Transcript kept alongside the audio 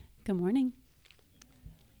Good morning.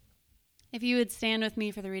 If you would stand with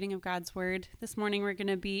me for the reading of God's word, this morning we're going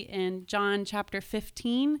to be in John chapter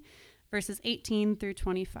 15, verses 18 through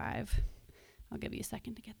 25. I'll give you a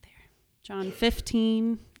second to get there. John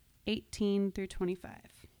 15, 18 through 25.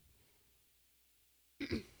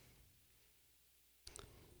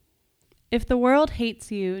 If the world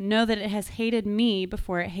hates you, know that it has hated me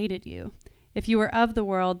before it hated you. If you were of the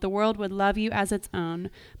world would love you as its own.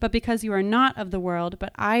 But because you are not of the world,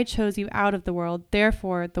 but I chose you out of the world,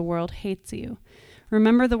 therefore the world hates you.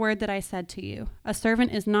 Remember the word that I said to you. A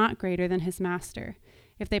servant is not greater than his master.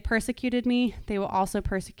 If they persecuted me, they will also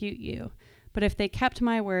persecute you. But if they kept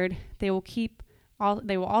my word, they will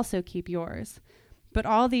also keep yours. But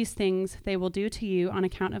all these things they will do to you on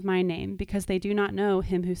account of my name, because they do not know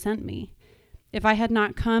him who sent me. If I had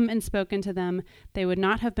not come and spoken to them, they would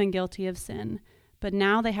not have been guilty of sin. But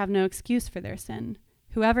now they have no excuse for their sin.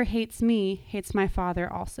 Whoever hates me hates my Father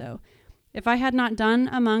also. If I had not done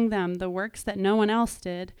among them the works that no one else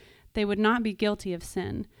did, they would not be guilty of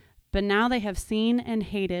sin. But now they have seen and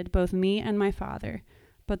hated both me and my Father.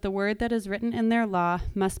 But the word that is written in their law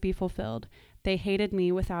must be fulfilled. They hated me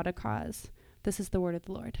without a cause. This is the word of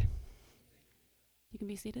the Lord. You can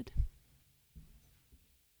be seated.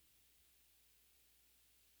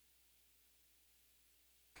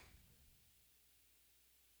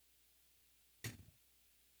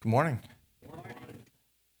 Good morning.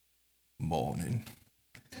 Morning.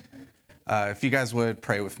 If you guys would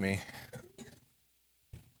pray with me.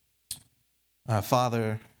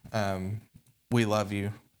 Father, we love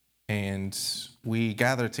you, and we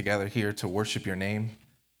gather together here to worship your name.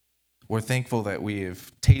 We're thankful that we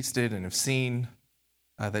have tasted and have seen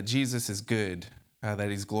that Jesus is good, that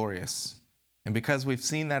he's glorious. And because we've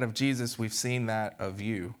seen that of Jesus, we've seen that of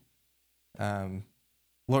you.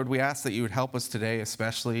 Lord, we ask that you would help us today,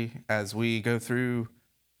 especially as we go through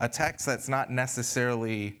a text that's not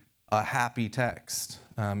necessarily a happy text.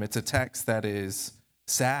 It's a text that is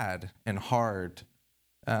sad and hard.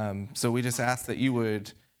 So we just ask that you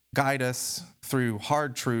would guide us through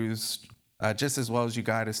hard truths just as well as you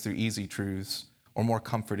guide us through easy truths or more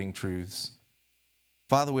comforting truths.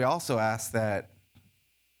 Father, we also ask that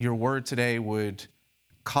your word today would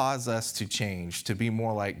cause us to change, to be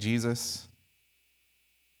more like Jesus,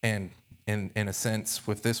 and in a sense,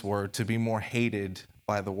 with this word, to be more hated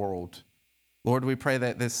by the world. Lord, we pray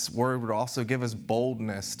that this word would also give us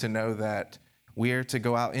boldness to know that we are to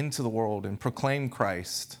go out into the world and proclaim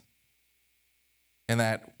Christ, and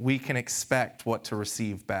that we can expect what to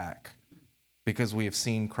receive back because we have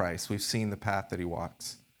seen Christ. We've seen the path that he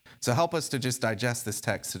walks. So help us to just digest this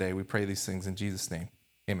text today. We pray these things in Jesus' name.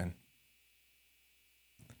 Amen.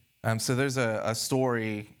 So there's a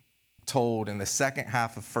story told in the second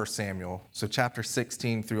half of 1 Samuel, so chapter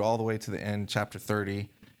 16 through all the way to the end, chapter 30,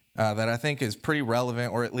 that I think is pretty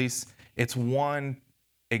relevant, or at least it's one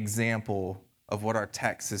example of what our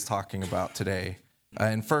text is talking about today.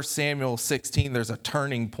 In 1 Samuel 16, there's a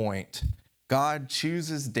turning point. God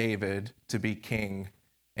chooses David to be king,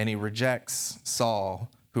 and he rejects Saul,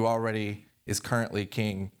 who already is currently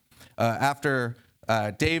king. After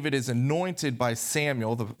David is anointed by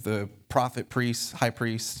Samuel, the prophet, priest, high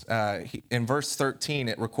priest. In verse 13,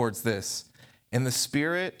 it records this: "And the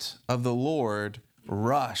Spirit of the Lord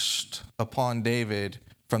rushed upon David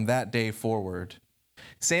from that day forward."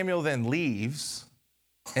 Samuel then leaves,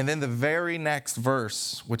 and then the very next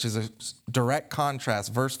verse, which is a direct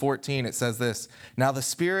contrast, verse 14, it says this: "Now the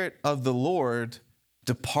Spirit of the Lord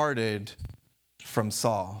departed from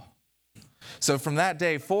Saul." So from that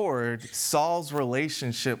day forward, Saul's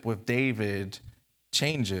relationship with David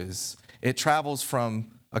changes. It travels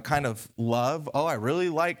from a kind of love, oh, I really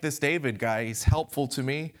like this David guy, he's helpful to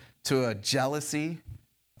me, to a jealousy,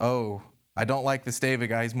 oh, I don't like this David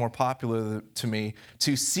guy, he's more popular to me,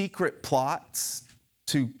 to secret plots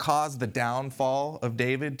to cause the downfall of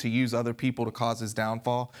David, to use other people to cause his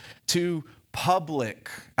downfall, to public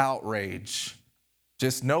outrage.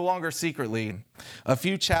 Just no longer secretly. A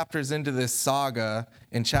few chapters into this saga,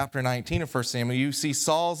 in chapter 19 of 1 Samuel, you see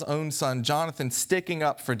Saul's own son, Jonathan, sticking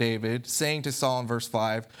up for David, saying to Saul in verse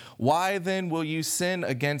 5, "Why then will you sin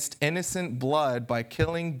against innocent blood by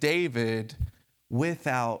killing David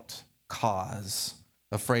without cause?"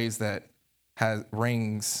 A phrase that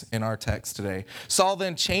rings in our text today. Saul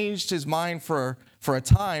then changed his mind for a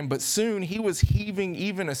time, but soon he was heaving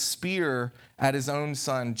even a spear at his own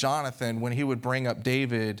son Jonathan when he would bring up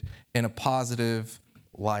David in a positive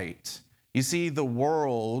light. You see, the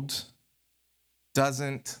world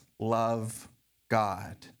doesn't love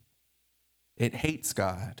God. It hates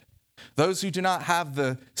God. Those who do not have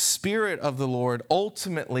the Spirit of the Lord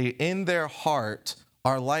ultimately in their heart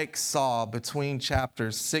are like Saul between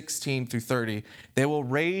chapters 16 through 30. They will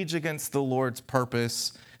rage against the Lord's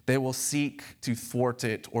purpose. They will seek to thwart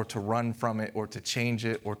it or to run from it or to change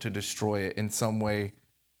it or to destroy it in some way,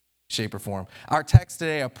 shape, or form. Our text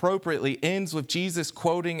today appropriately ends with Jesus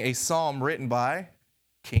quoting a psalm written by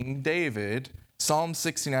King David, Psalm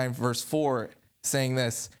 69, verse 4, saying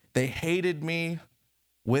this, "They hated me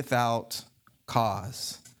without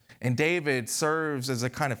cause." And David serves as a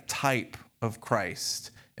kind of type of Christ.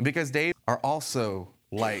 And because David are also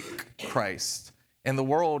like Christ. And the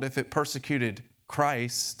world, if it persecuted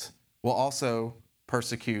Christ, will also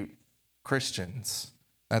persecute Christians.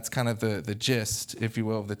 That's kind of the gist, if you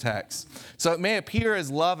will, of the text. So it may appear as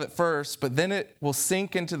love at first, but then it will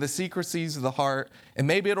sink into the secrecies of the heart, and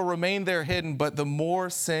maybe it'll remain there hidden, but the more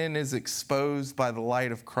sin is exposed by the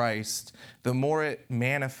light of Christ, the more it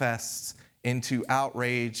manifests into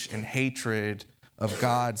outrage and hatred of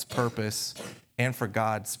God's purpose and for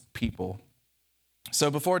God's people. So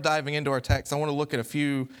before diving into our text, I want to look at a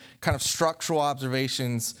few kind of structural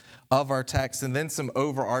observations of our text and then some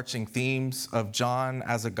overarching themes of John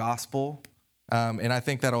as a gospel. And I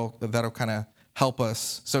think that'll kind of help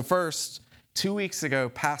us. So first, 2 weeks ago,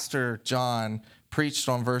 Pastor John preached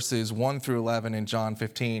on verses 1 through 11 in John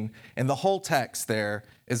 15. And the whole text there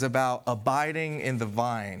is about abiding in the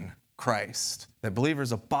vine, Christ. That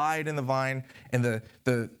believers abide in the vine, and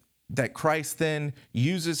that Christ then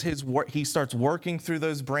uses his work. He starts working through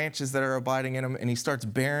those branches that are abiding in him, and he starts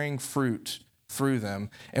bearing fruit through them.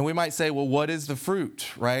 And we might say, well, what is the fruit,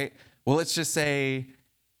 right? Well, let's just say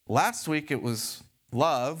last week it was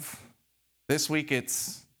love. This week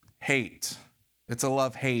it's hate. It's a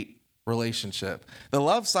love-hate relationship. The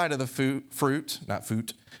love side of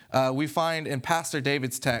the we find in Pastor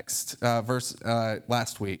David's text,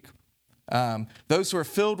 last week. Those who are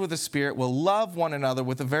filled with the Spirit will love one another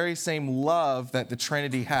with the very same love that the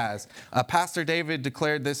Trinity has. Pastor David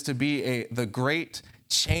declared this to be the great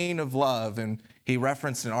chain of love, and he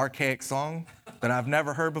referenced an archaic song that I've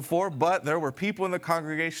never heard before, but there were people in the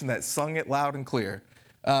congregation that sung it loud and clear.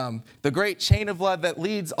 The great chain of love that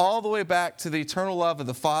leads all the way back to the eternal love of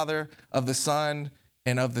the Father, of the Son,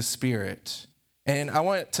 and of the Spirit. And I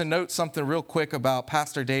want to note something real quick about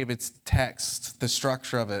Pastor David's text, the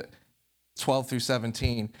structure of it. 12 through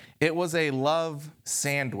 17. It was a love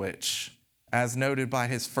sandwich, as noted by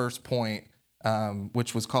his first point,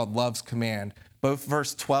 which was called love's command. Both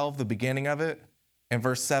verse 12, the beginning of it, and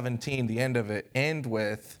verse 17, the end of it, end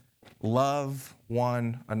with love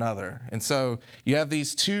one another. And so you have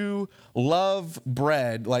these two love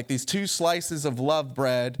bread, like these two slices of love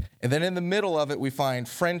bread, and then in the middle of it we find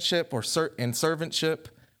friendship and servantship.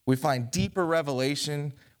 We find deeper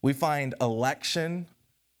revelation. We find election.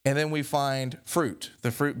 And then we find fruit, the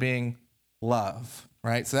fruit being love,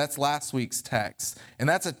 right? So that's last week's text. And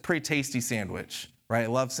that's a pretty tasty sandwich, right?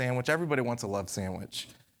 Love sandwich. Everybody wants a love sandwich.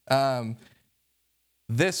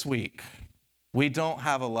 This week, we don't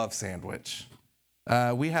have a love sandwich.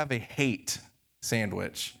 We have a hate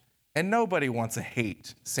sandwich. And nobody wants a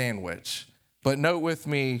hate sandwich. But note with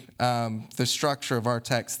me the structure of our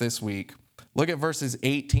text this week. Look at verses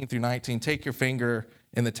 18 through 19. Take your finger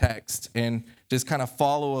in the text and just kind of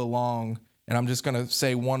follow along. And I'm just going to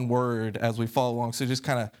say one word as we follow along. So just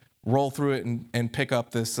kind of roll through it and pick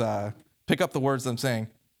up the words I'm saying.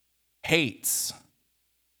 Hates,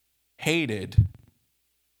 hated,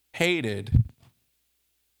 hated,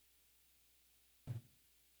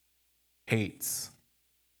 hates.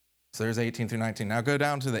 So there's 18 through 19. Now go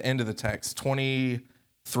down to the end of the text,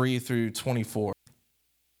 23 through 24.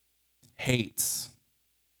 Hates,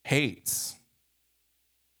 hates,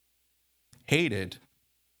 hated,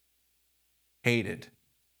 hated.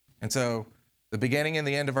 And so the beginning and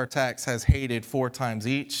the end of our text has hated 4 times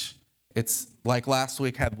each. It's like last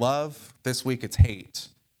week had love. This week it's hate.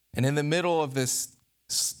 And in the middle of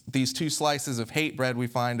these 2 slices of hate bread, we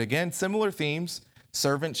find, again, similar themes,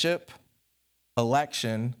 servantship,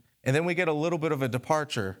 election, and then we get a little bit of a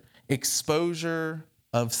departure, exposure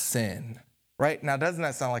of sin. Right? Now, doesn't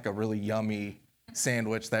that sound like a really yummy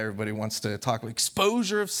sandwich that everybody wants to talk about?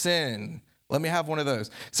 Exposure of sin. Let me have one of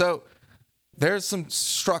those. So there's some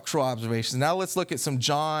structural observations. Now let's look at some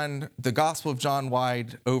the Gospel of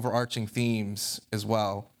John-wide overarching themes as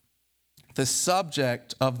well. The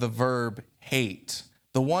subject of the verb hate,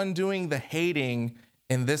 the one doing the hating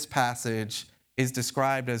in this passage, is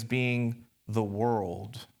described as being the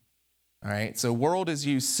world. All right, so world is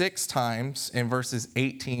used 6 times in verses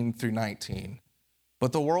 18 through 19.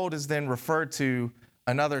 But the world is then referred to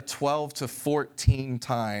another 12 to 14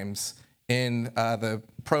 times in the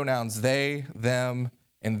pronouns they, them,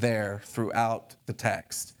 and their throughout the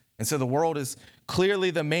text. And so the world is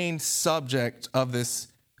clearly the main subject of this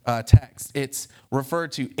text. It's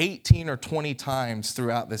referred to 18 or 20 times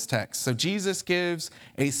throughout this text. So Jesus gives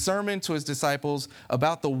a sermon to his disciples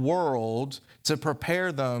about the world to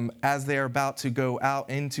prepare them as they are about to go out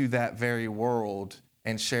into that very world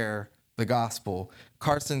and share the gospel.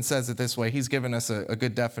 Carson says it this way. He's given us a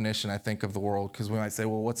good definition, I think, of the world, because we might say,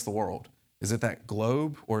 well, what's the world? Is it that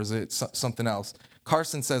globe or is it something else?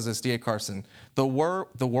 Carson says this, D.A. Carson, the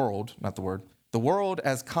world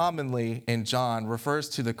as commonly in John refers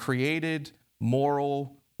to the created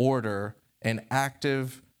moral order and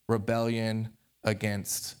active rebellion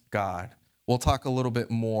against God. We'll talk a little bit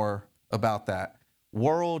more about that.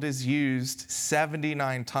 World is used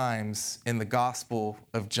 79 times in the Gospel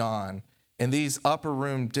of John. In these upper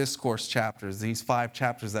room discourse chapters, these 5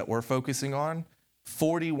 chapters that we're focusing on,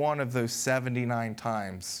 41 of those 79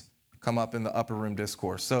 times come up in the upper room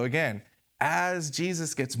discourse. So again, as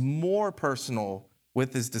Jesus gets more personal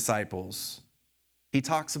with his disciples, he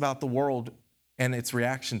talks about the world and its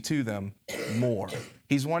reaction to them more.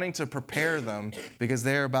 He's wanting to prepare them because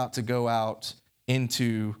they're about to go out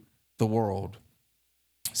into the world.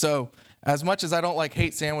 So as much as I don't like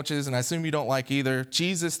hate sandwiches, and I assume you don't like either,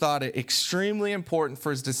 Jesus thought it extremely important for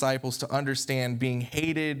his disciples to understand being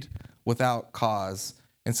hated without cause.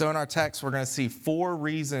 And so in our text, we're going to see 4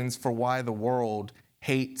 reasons for why the world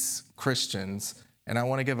hates Christians. And I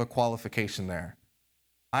want to give a qualification there.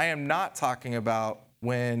 I am not talking about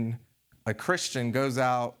when a Christian goes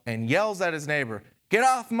out and yells at his neighbor, "Get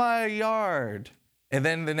off my yard." And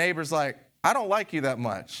then the neighbor's like, "I don't like you that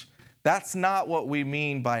much." That's not what we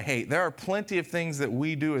mean by hate. There are plenty of things that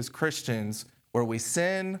we do as Christians where we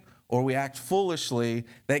sin or we act foolishly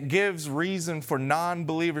that gives reason for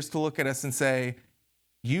non-believers to look at us and say,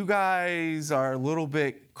 "You guys are a little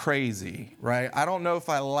bit crazy, right? I don't know if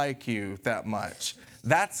I like you that much."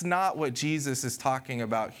 That's not what Jesus is talking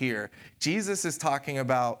about here. Jesus is talking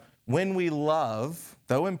about when we love,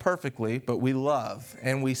 though imperfectly, but we love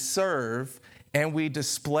and we serve and we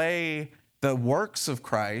display the works of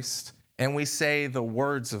Christ and we say the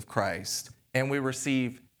words of Christ and we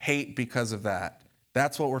receive hate because of that.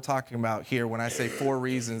 That's what we're talking about here when I say 4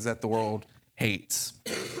 reasons that the world hates.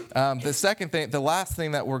 The last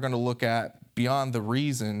thing that we're going to look at beyond the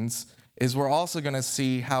reasons is we're also going to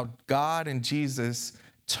see how God and Jesus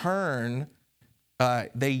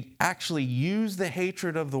they actually use the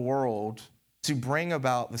hatred of the world to bring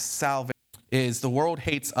about the salvation. The world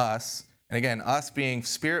hates us, and again, us being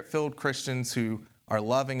spirit-filled Christians who are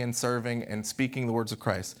loving and serving and speaking the words of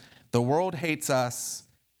Christ. The world hates us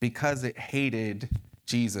because it hated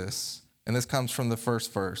Jesus. And this comes from the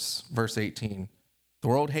first verse 18. The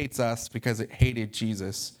world hates us because it hated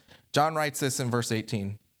Jesus. John writes this in verse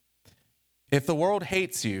 18. "If the world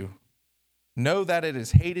hates you, know that it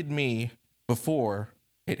has hated me before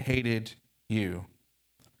it hated you."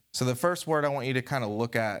 So the first word I want you to kind of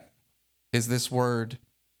look at is this word,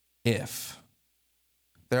 if.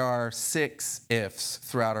 There are 6 ifs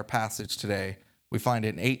throughout our passage today. We find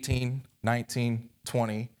it in 18, 19,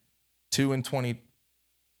 20, 2 and 20,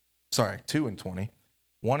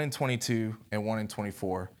 1 in 22, and 1 in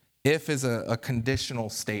 24. If is a conditional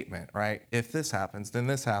statement, right? If this happens, then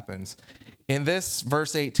this happens. In this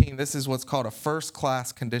verse 18, this is what's called a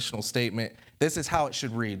first-class conditional statement. This is how it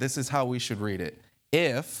should read. This is how we should read it.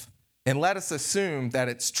 If, and let us assume that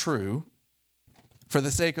it's true, for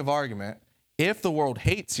the sake of argument, if the world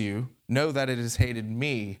hates you, know that it has hated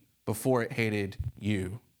me before it hated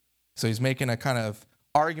you. So he's making a kind of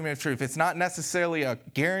argument of truth. It's not necessarily a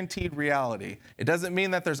guaranteed reality. It doesn't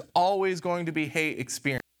mean that there's always going to be hate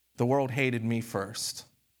experience. The world hated me first,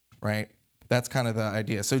 right? That's kind of the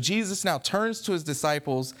idea. So Jesus now turns to his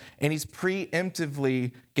disciples and he's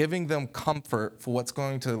preemptively giving them comfort for what's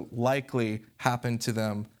going to likely happen to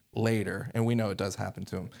them later. And we know it does happen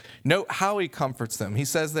to him. Note how he comforts them. He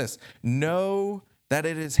says this, "Know that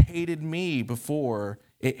it has hated me before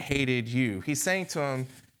it hated you." He's saying to them,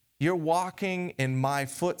 you're walking in my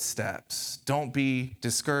footsteps. Don't be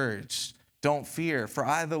discouraged. Don't fear, for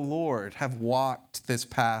I, the Lord, have walked this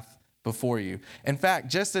path before you. In fact,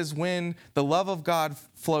 just as when the love of God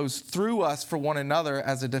flows through us for one another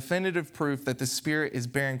as a definitive proof that the Spirit is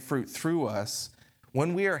bearing fruit through us,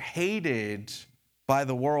 when we are hated by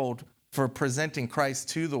the world for presenting Christ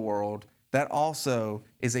to the world, that also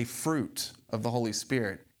is a fruit of the Holy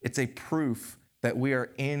Spirit. It's a proof that we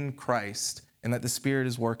are in Christ and that the Spirit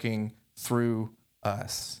is working through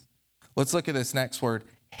us. Let's look at this next word,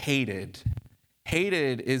 hated.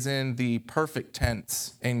 Hated is in the perfect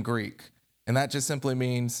tense in Greek, and that just simply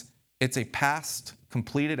means it's a past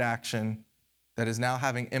completed action that is now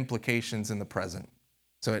having implications in the present.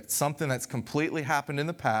 So it's something that's completely happened in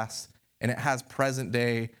the past, and it has present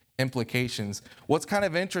day implications. What's kind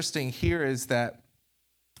of interesting here is that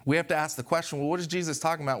we have to ask the question, well, what is Jesus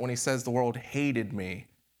talking about when he says the world hated me?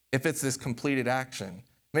 If it's this completed action.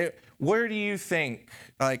 I mean, where do you think,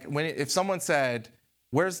 like, if someone said,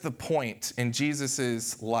 where's the point in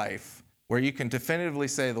Jesus's life where you can definitively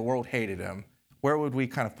say the world hated him, where would we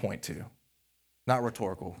kind of point to? Not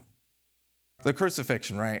rhetorical. The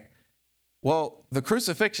crucifixion, right? Well, the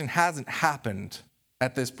crucifixion hasn't happened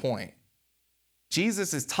at this point.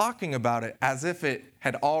 Jesus is talking about it as if it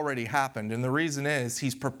had already happened. And the reason is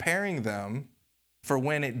he's preparing them for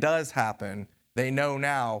when it does happen. They know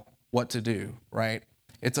now what to do, right?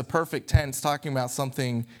 It's a perfect tense talking about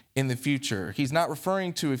something in the future. He's not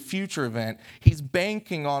referring to a future event. He's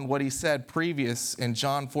banking on what he said previous in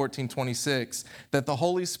John 14:26, that the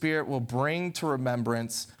Holy Spirit will bring to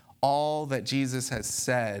remembrance all that Jesus has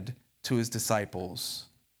said to his disciples.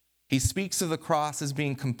 He speaks of the cross as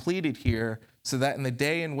being completed here so that in the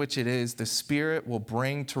day in which it is, the Spirit will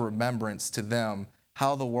bring to remembrance to them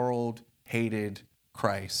how the world hated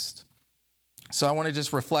Christ. So I want to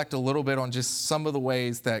just reflect a little bit on just some of the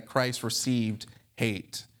ways that Christ received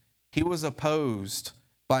hate. He was opposed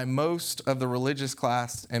by most of the religious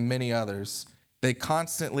class and many others. They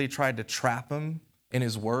constantly tried to trap him in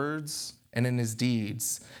his words and in his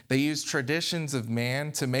deeds. They used traditions of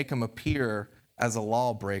man to make him appear as a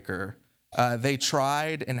lawbreaker. They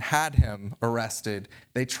tried and had him arrested.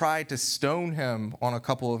 They tried to stone him on a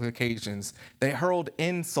couple of occasions. They hurled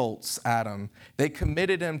insults at him. They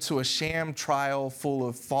committed him to a sham trial full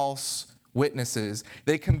of false witnesses.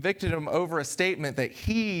 They convicted him over a statement that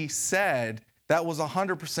he said that was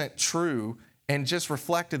 100% true and just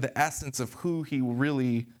reflected the essence of who he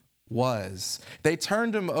really was. They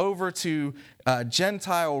turned him over to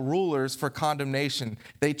Gentile rulers for condemnation.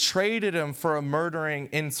 They traded him for a murdering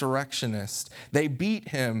insurrectionist. They beat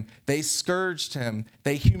him. They scourged him.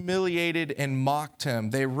 They humiliated and mocked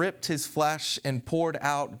him. They ripped his flesh and poured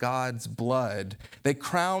out God's blood. They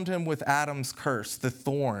crowned him with Adam's curse, the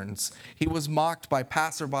thorns. He was mocked by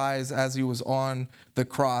passerbys as he was on the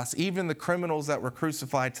cross. Even the criminals that were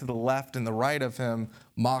crucified to the left and the right of him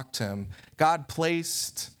mocked him. God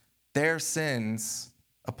placed their sins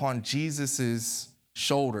upon Jesus's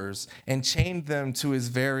shoulders and chained them to his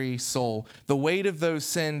very soul. The weight of those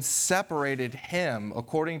sins separated him,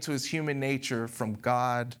 according to his human nature, from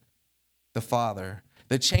God the Father.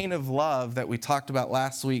 The chain of love that we talked about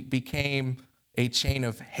last week became a chain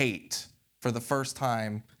of hate for the first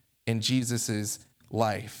time in Jesus's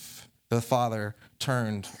life. The Father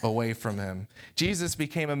turned away from him. Jesus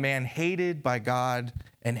became a man hated by God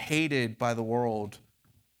and hated by the world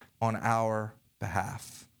on our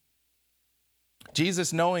behalf.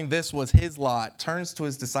 Jesus, knowing this was his lot, turns to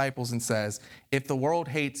his disciples and says, if the world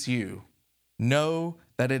hates you, know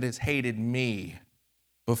that it has hated me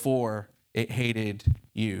before it hated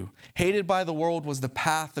you. Hated by the world was the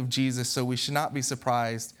path of Jesus, so we should not be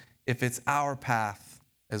surprised if it's our path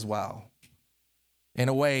as well. In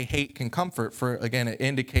a way, hate can comfort, for again, it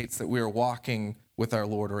indicates that we are walking with our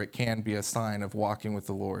Lord, or it can be a sign of walking with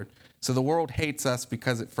the Lord. So the world hates us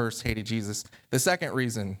because it first hated Jesus. The second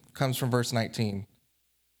reason comes from verse 19.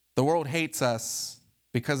 The world hates us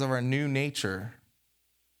because of our new nature.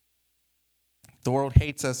 The world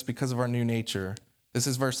hates us because of our new nature. This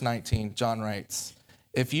is verse 19. John writes,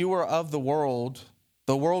 if you were of the world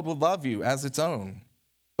would love you as its own.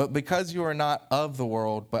 But because you are not of the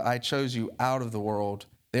world, but I chose you out of the world,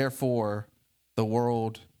 therefore the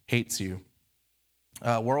world hates you.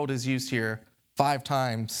 World is used here 5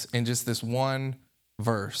 times in just this one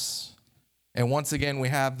verse. And once again, we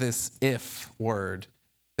have this if word.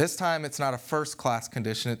 This time, it's not a first class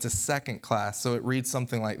condition, it's a second class. So it reads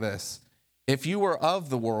something like this. If you were of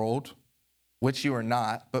the world, which you are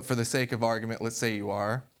not, but for the sake of argument, let's say you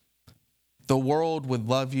are, the world would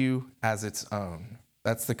love you as its own.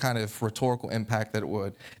 That's the kind of rhetorical impact that it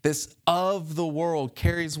would. This of the world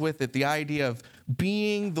carries with it the idea of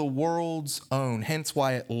being the world's own, hence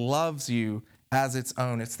why it loves you as its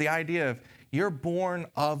own. It's the idea of you're born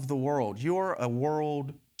of the world. You're a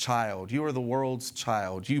world child. You are the world's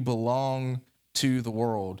child. You belong to the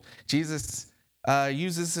world. Jesus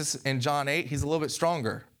uses this in John 8. He's a little bit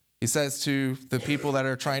stronger. He says to the people that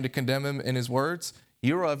are trying to condemn him in his words,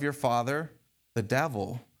 you're of your father, the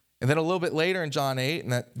devil. And then a little bit later in John 8, in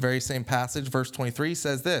that very same passage, verse 23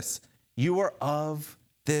 says this, you are of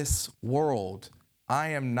this world. I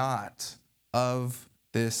am not of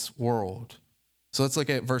this world. So let's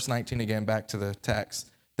look at verse 19 again, back to the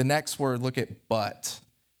text. The next word, look at but.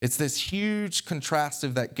 It's this huge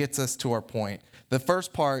contrastive that gets us to our point. The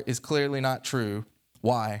first part is clearly not true.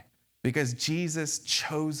 Why? Because Jesus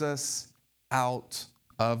chose us out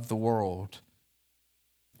of the world.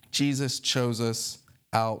 Jesus chose us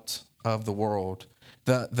out of the world.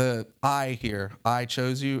 The I here, I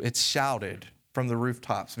chose you, it's shouted from the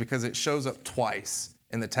rooftops because it shows up twice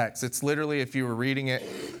in the text. It's literally, if you were reading it,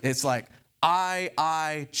 it's like,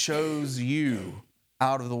 I chose you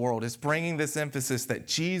out of the world. It's bringing this emphasis that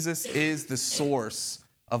Jesus is the source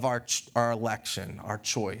of our election, our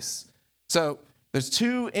choice. So there's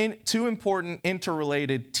two important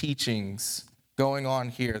interrelated teachings going on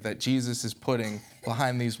here that Jesus is putting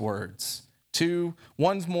behind these words.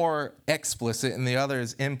 One's more explicit and the other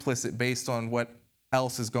is implicit based on what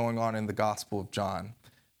else is going on in the Gospel of John.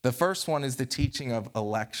 The first one is the teaching of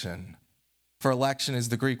election. For election is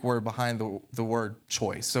the Greek word behind the word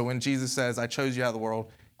choice. So when Jesus says, I chose you out of the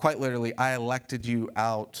world, quite literally, I elected you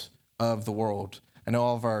out of the world. I know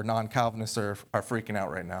all of our non-Calvinists are freaking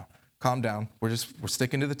out right now. Calm down. We're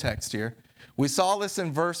sticking to the text here. We saw this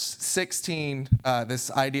in verse 16,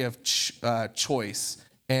 this idea of choice.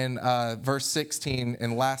 In verse 16,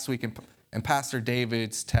 and last week in Pastor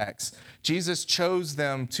David's text, Jesus chose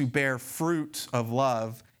them to bear fruit of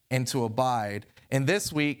love and to abide. And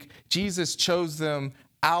this week, Jesus chose them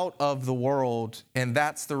out of the world, and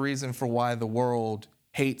that's the reason for why the world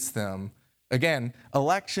hates them. Again,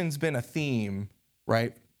 election's been a theme,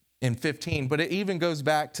 right, in 15, but it even goes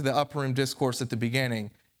back to the upper room discourse at the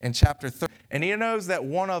beginning in chapter 3. And he knows that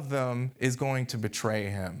one of them is going to betray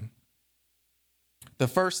him. The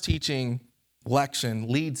first teaching, election,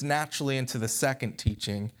 leads naturally into the second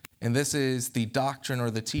teaching, and this is the doctrine or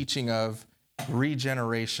the teaching of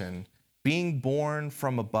regeneration, being born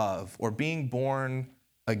from above, or being born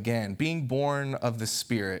again, being born of the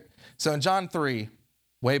Spirit. So in John 3,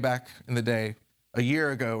 way back in the day, a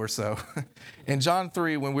year ago or so, in John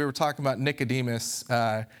 3, when we were talking about Nicodemus,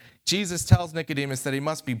 Jesus tells Nicodemus that he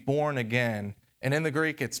must be born again. And in the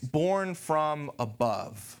Greek, it's born from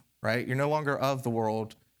above. Right? You're no longer of the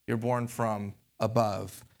world. You're born from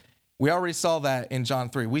above. We already saw that in John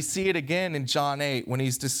 3. We see it again in John 8 when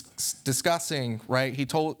he's discussing, right? He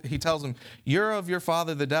tells him, you're of your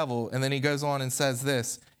father the devil. And then he goes on and says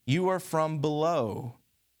this, you are from below.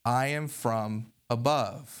 I am from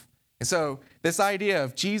above. And so this idea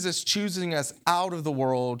of Jesus choosing us out of the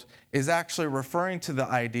world is actually referring to the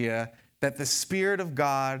idea that the Spirit of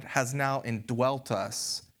God has now indwelt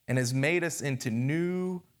us and has made us into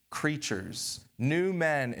new creatures, new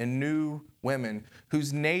men and new women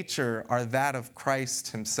whose nature are that of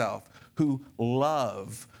Christ himself, who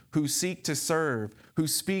love, who seek to serve, who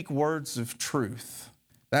speak words of truth.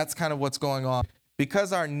 That's kind of what's going on.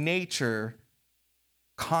 Because our nature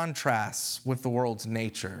contrasts with the world's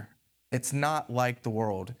nature, it's not like the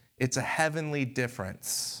world. It's a heavenly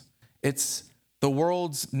difference. It's the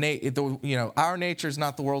world's, our nature is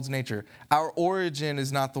not the world's nature. Our origin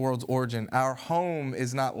is not the world's origin. Our home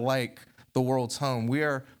is not like the world's home. We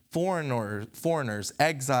are foreigners,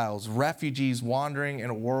 exiles, refugees wandering in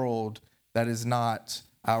a world that is not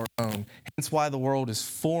our own. Hence why the world is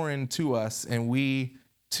foreign to us and we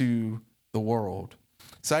to the world.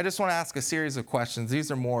 So I just want to ask a series of questions. These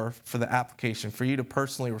are more for the application, for you to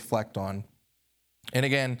personally reflect on. And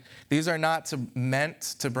again, these are not meant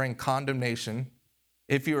to bring condemnation.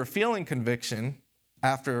 If you are feeling conviction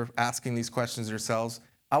after asking these questions yourselves,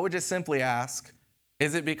 I would just simply ask,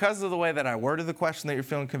 is it because of the way that I worded the question that you're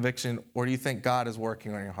feeling conviction, or do you think God is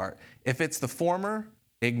working on your heart? If it's the former,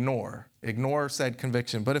 ignore said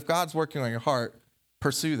conviction. But if God's working on your heart,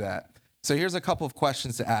 pursue that. So here's a couple of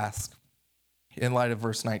questions to ask in light of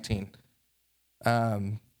verse 19.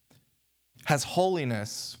 Has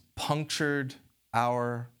holiness punctured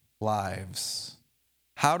our lives?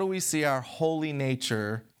 How do we see our holy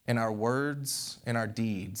nature in our words and our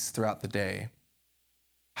deeds throughout the day?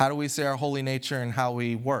 How do we see our holy nature in how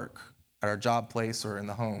we work at our job place or in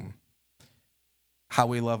the home? How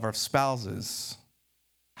we love our spouses,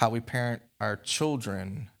 how we parent our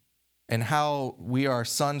children, and how we are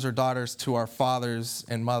sons or daughters to our fathers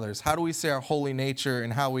and mothers. How do we see our holy nature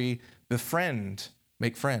in how we befriend,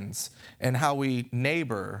 make friends, and how we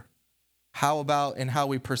neighbor? How about in how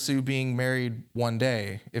we pursue being married one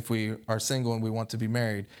day if we are single and we want to be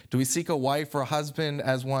married? Do we seek a wife or a husband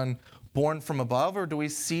as one born from above, or do we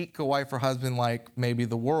seek a wife or husband like maybe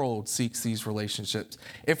the world seeks these relationships?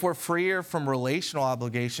 If we're freer from relational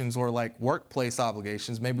obligations or like workplace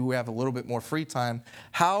obligations, maybe we have a little bit more free time.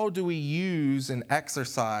 How do we use and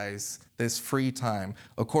exercise this free time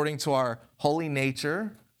according to our holy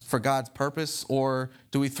nature for God's purpose, or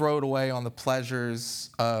do we throw it away on the pleasures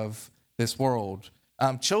of this world?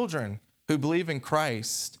 Children who believe in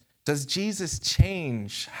Christ, Does Jesus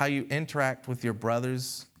change how you interact with your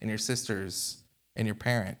brothers and your sisters and your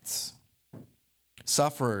parents?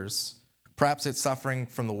 Sufferers, perhaps it's suffering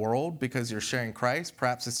from the world because you're sharing Christ.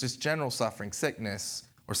 Perhaps it's just general suffering, sickness,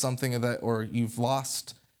 or something of that, or you've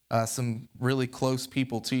lost some really close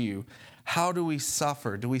people to you. How do we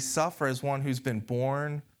suffer? Do we suffer as one who's been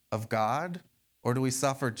born of God, or do we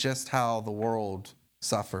suffer just how the world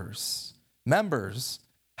suffers? Members,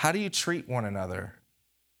 how do you treat one another?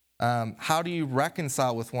 How do you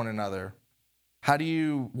reconcile with one another? How do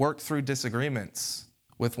you work through disagreements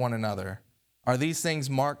with one another? Are these things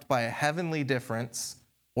marked by a heavenly difference?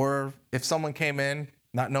 Or if someone came in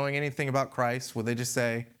not knowing anything about Christ, would they just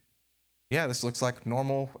say, yeah, this looks like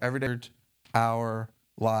normal, everyday our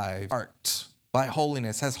lives? Marked by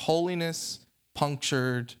holiness. Has holiness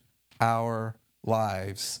punctured our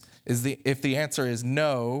lives? If the answer is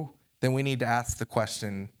no, then we need to ask the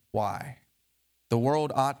question, why? The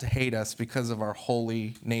world ought to hate us because of our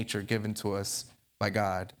holy nature given to us by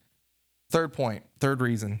God. Third point, third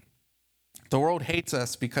reason. The world hates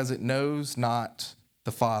us because it knows not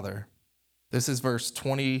the Father. This is verse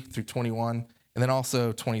 20 through 21, and then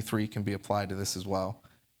also 23 can be applied to this as well.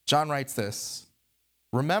 John writes this,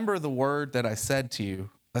 "Remember the word that I said to you,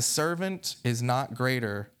 a servant is not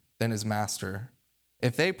greater than his master.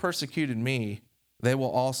 If they persecuted me, they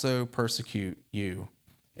will also persecute you.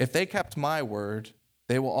 If they kept my word,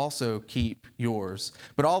 they will also keep yours.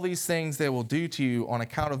 But all these things they will do to you on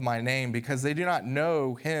account of my name, because they do not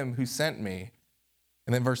know him who sent me."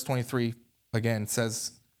 And then verse 23 again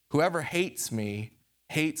says, "Whoever hates me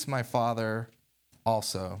hates my Father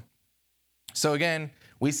also." So again,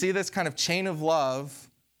 we see this kind of chain of love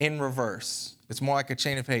in reverse. It's more like a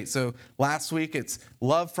chain of hate. So last week it's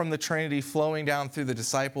love from the Trinity flowing down through the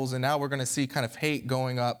disciples, and now we're going to see kind of hate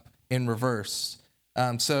going up in reverse.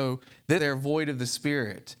 So they're void of the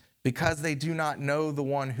Spirit because they do not know the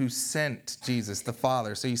one who sent Jesus, the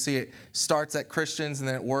Father. So you see it starts at Christians and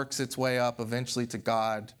then it works its way up eventually to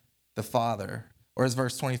God, the Father. Or as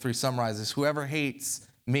verse 23 summarizes, "Whoever hates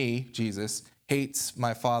me," Jesus, "hates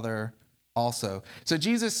my Father also." So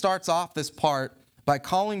Jesus starts off this part by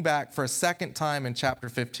calling back for a second time in chapter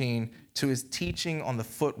 15 to his teaching on the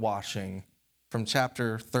foot washing from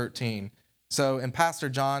chapter 13. So in Pastor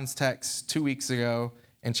John's text 2 weeks ago,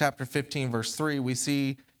 in chapter 15, verse 3, we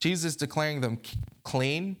see Jesus declaring them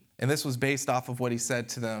clean. And this was based off of what he said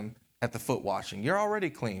to them at the foot washing. You're already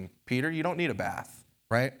clean, Peter. You don't need a bath,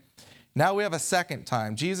 right? Now we have a second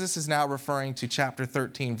time. Jesus is now referring to chapter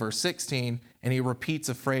 13, verse 16, and he repeats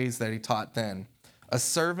a phrase that he taught then. A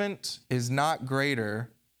servant is not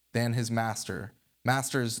greater than his master.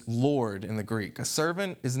 Master is Lord in the Greek. A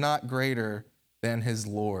servant is not greater than his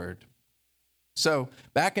Lord. So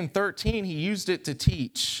back in 13, he used it to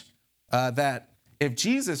teach that if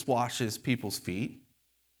Jesus washes people's feet,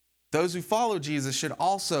 those who follow Jesus should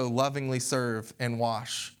also lovingly serve and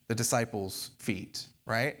wash the disciples' feet,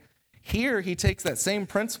 right? Here, he takes that same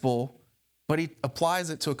principle, but he applies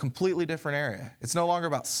it to a completely different area. It's no longer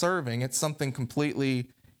about serving. It's something completely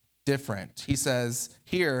different. He says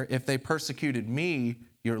here, if they persecuted me,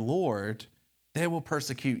 your Lord, they will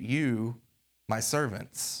persecute you, my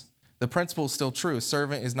servants. The principle is still true. A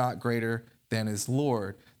servant is not greater than his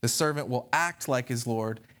Lord. The servant will act like his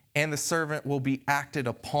Lord, and the servant will be acted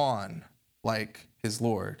upon like his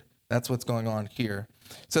Lord. That's what's going on here.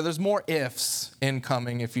 So there's more ifs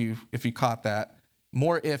incoming, if you caught that.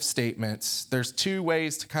 More if statements. There's two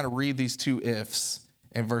ways to kind of read these two ifs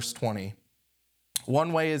in verse 20.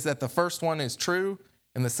 One way is that the first one is true,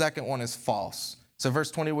 and the second one is false. So verse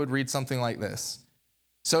 20 would read something like this.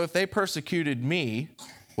 So if they persecuted me,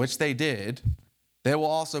 which they did, they will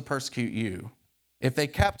also persecute you. If they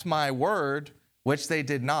kept my word, which they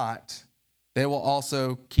did not, they will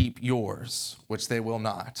also keep yours, which they will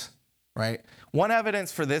not, right? One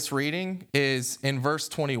evidence for this reading is in verse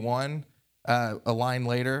 21, a line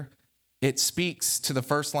later. It speaks to the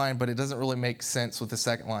first line, but it doesn't really make sense with the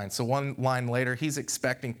second line. So one line later, he's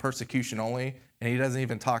expecting persecution only, and he doesn't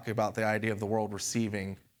even talk about the idea of the world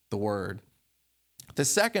receiving the word. The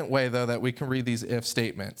second way, though, that we can read these if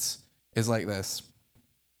statements is like this.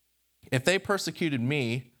 If they persecuted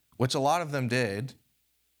me, which a lot of them did,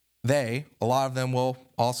 a lot of them will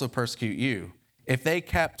also persecute you. If they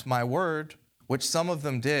kept my word, which some of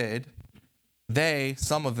them did,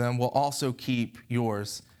 some of them will also keep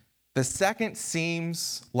yours. The second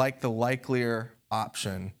seems like the likelier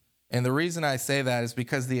option. And the reason I say that is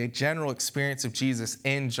because the general experience of Jesus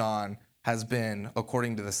in John has been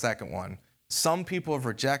according to the second one. Some people have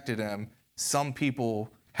rejected him. Some people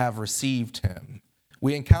have received him.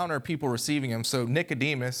 we encounter people receiving him. So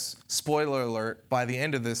Nicodemus, spoiler alert, by the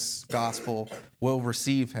end of this gospel, will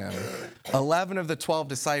receive him. 11 of the 12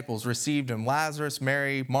 disciples received him. Lazarus,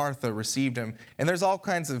 Mary, Martha received him. And there's all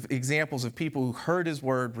kinds of examples of people who heard his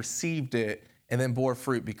word, received it, and then bore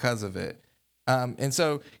fruit because of it. And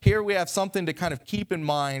so here we have something to kind of keep in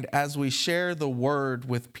mind as we share the word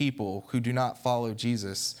with people who do not follow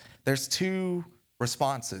Jesus. There's two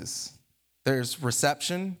responses. There's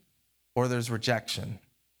reception or there's rejection.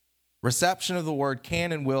 Reception of the word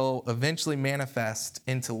can and will eventually manifest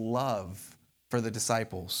into love for the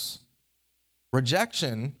disciples.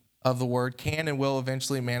 Rejection of the word can and will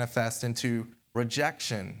eventually manifest into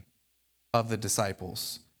rejection of the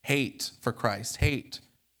disciples. Hate for Christ, hate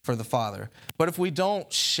for the Father. But if we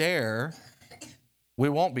don't share, we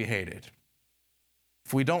won't be hated.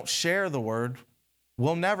 If we don't share the word,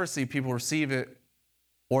 we'll never see people receive it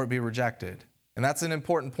or it be rejected. And that's an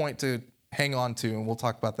important point to hang on to, and we'll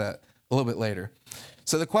talk about that a little bit later.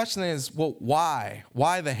 So the question is, well, why?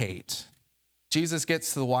 Why the hate? Jesus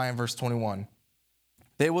gets to the why in verse 21.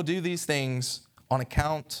 They will do these things on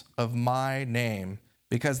account of my name,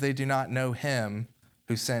 because they do not know him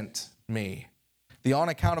who sent me. The on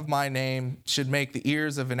account of my name should make the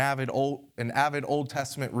ears of an avid Old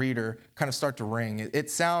Testament reader kind of start to ring.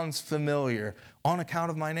 It sounds familiar. On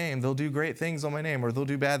account of my name, they'll do great things on my name, or they'll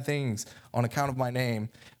do bad things on account of my name.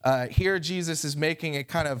 Here, Jesus is making a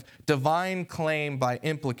kind of divine claim by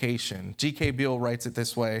implication. G.K. Beale writes it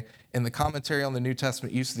this way in the Commentary on the New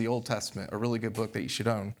Testament Use of the Old Testament, a really good book that you should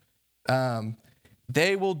own.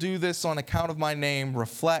 They will do this on account of my name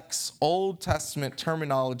reflects Old Testament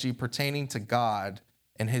terminology pertaining to God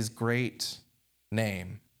and his great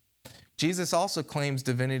name. Jesus also claims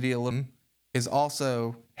divinity is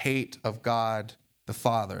also hate of God the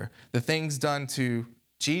Father. The things done to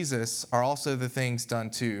Jesus are also the things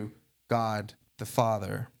done to God the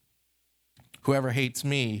Father. Whoever hates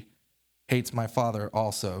me hates my Father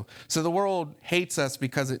also. So the world hates us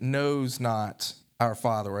because it knows not our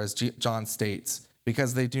Father, as John states,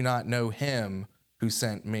 because they do not know him who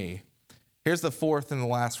sent me. Here's the fourth and the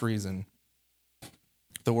last reason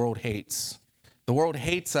the world hates. The world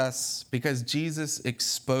hates us because Jesus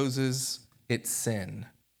exposes its sin.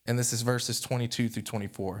 And this is verses 22 through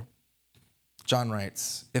 24. John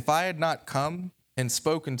writes, "If I had not come and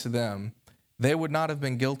spoken to them, they would not have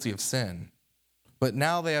been guilty of sin. But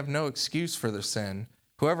now they have no excuse for their sin.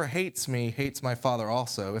 Whoever hates me hates my Father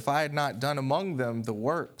also. If I had not done among them the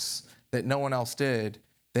works that no one else did,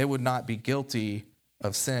 they would not be guilty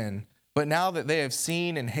of sin. But now that they have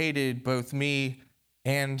seen and hated both me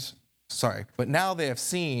and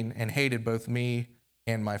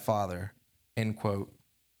my Father." End quote.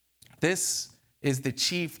 This is the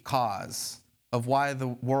chief cause of why the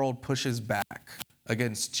world pushes back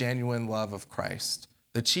against genuine love of Christ.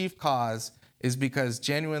 The chief cause is because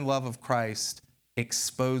genuine love of Christ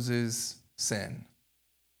exposes sin.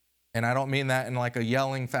 And I don't mean that in like a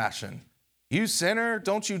yelling fashion. You sinner,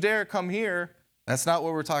 don't you dare come here. That's not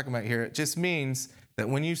what we're talking about here. It just means that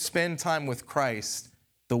when you spend time with Christ,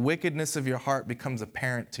 the wickedness of your heart becomes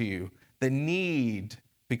apparent to you. The need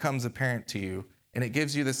becomes apparent to you. And it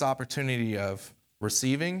gives you this opportunity of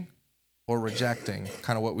receiving or rejecting,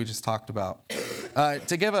 kind of what we just talked about.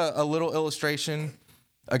 To give a little illustration,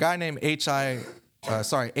 a guy named H.A.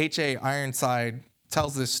 Ironside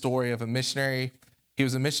tells this story of a missionary. He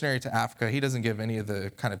was a missionary to Africa. He doesn't give any of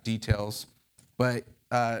the kind of details. But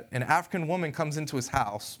an African woman comes into his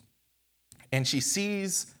house, and she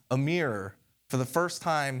sees a mirror for the first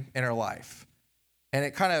time in her life. And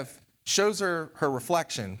it kind of shows her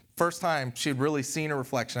reflection. First time she had really seen a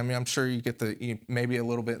reflection. I mean, I'm sure you get maybe a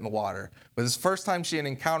little bit in the water. But it's the first time she had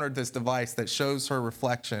encountered this device that shows her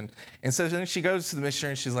reflection. And so then she goes to the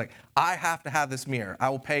missionary and she's like, I have to have this mirror. I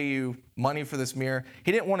will pay you money for this mirror.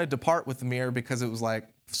 He didn't want to depart with the mirror because it was like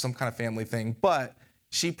some kind of family thing. But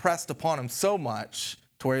she pressed upon him so much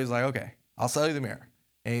to where he was like, okay, I'll sell you the mirror.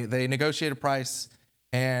 And they negotiate a price.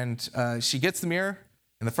 And she gets the mirror.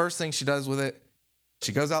 And the first thing she does with it,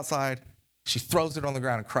 she goes outside, she throws it on the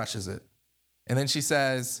ground and crushes it. And then she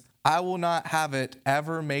says, I will not have it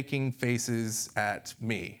ever making faces at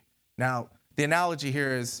me. Now, the analogy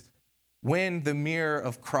here is when the mirror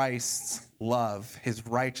of Christ's love, his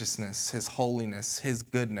righteousness, his holiness, his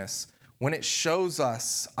goodness, when it shows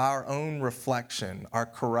us our own reflection, our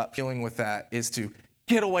corrupt feeling with that is to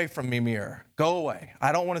get away from me, mirror. Go away.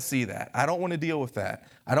 I don't want to see that. I don't want to deal with that.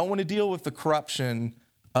 I don't want to deal with the corruption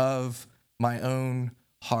of my own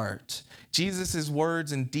heart. Jesus'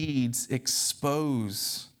 words and deeds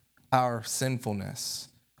expose our sinfulness.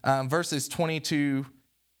 Verses 22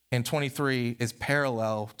 in 23 is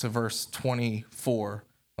parallel to verse 24.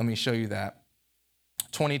 Let me show you that.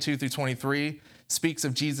 22 through 23 speaks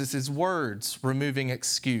of Jesus' words removing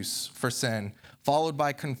excuse for sin, followed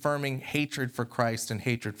by confirming hatred for Christ and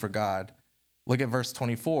hatred for God. Look at verse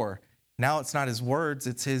 24. Now it's not his words,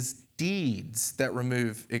 it's his deeds that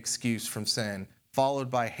remove excuse from sin,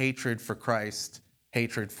 followed by hatred for Christ,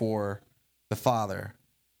 hatred for the Father.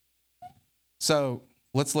 So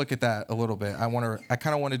let's look at that a little bit. I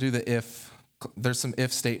kind of want to do the if. There's some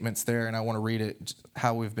if statements there, and I want to read it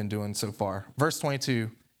how we've been doing so far. Verse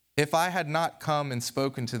 22, if I had not come and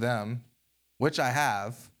spoken to them, which I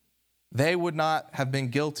have, they would not have been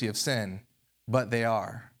guilty of sin, but they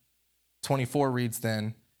are. 24 reads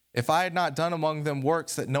then, if I had not done among them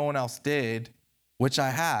works that no one else did, which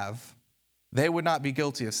I have, they would not be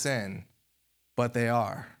guilty of sin, but they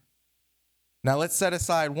are. Now let's set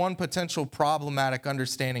aside one potential problematic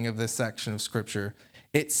understanding of this section of Scripture.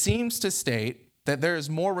 It seems to state that there is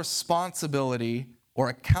more responsibility or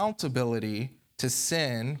accountability to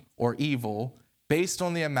sin or evil based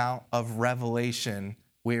on the amount of revelation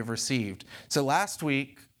we have received. So last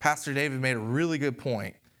week, Pastor David made a really good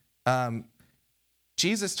point.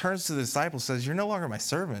 Jesus turns to the disciples and says, you're no longer my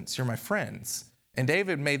servants, you're my friends. And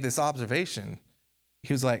David made this observation.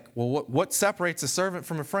 He was like, well, what separates a servant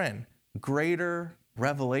from a friend? Greater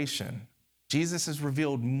revelation. Jesus has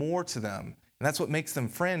revealed more to them. And that's what makes them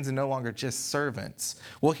friends and no longer just servants.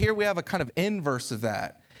 Well, here we have a kind of inverse of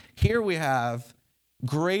that. Here we have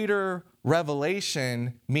greater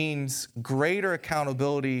revelation means greater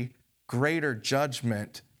accountability, greater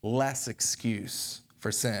judgment, less excuse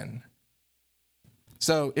for sin.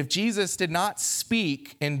 So if Jesus did not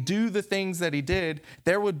speak and do the things that he did,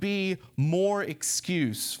 there would be more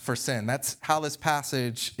excuse for sin. That's how this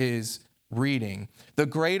passage is reading. The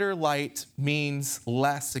greater light means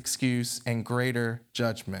less excuse and greater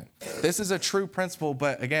judgment. This is a true principle,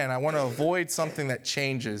 but again, I want to avoid something that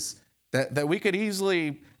changes, that we could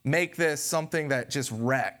easily make this something that just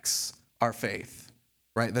wrecks our faith,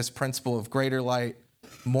 right? This principle of greater light,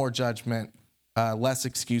 more judgment, less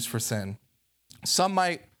excuse for sin. Some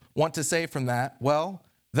might want to say from that, well,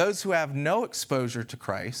 those who have no exposure to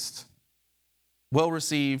Christ will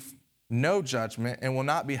receive no judgment and will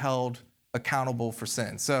not be held accountable for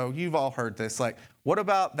sin. So you've all heard this. Like, what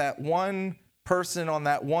about that one person on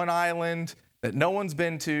that one island that no one's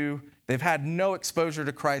been to? They've had no exposure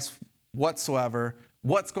to Christ whatsoever.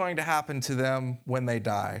 What's going to happen to them when they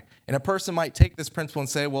die? And a person might take this principle and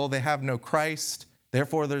say, well, they have no Christ,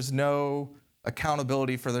 therefore there's no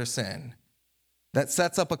accountability for their sin. That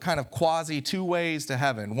sets up a kind of quasi two ways to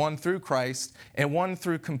heaven, one through Christ and one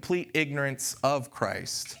through complete ignorance of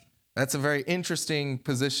Christ. That's a very interesting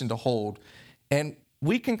position to hold. And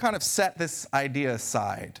we can kind of set this idea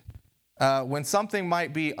aside. When something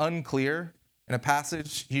might be unclear in a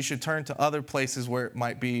passage, you should turn to other places where it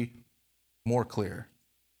might be more clear.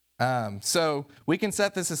 So we can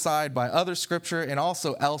set this aside by other scripture and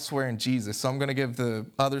also elsewhere in Jesus. So I'm going to give the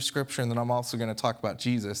other scripture and then I'm also going to talk about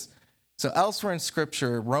Jesus. So elsewhere in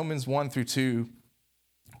Scripture, Romans 1 through 2,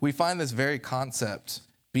 we find this very concept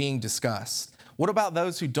being discussed. What about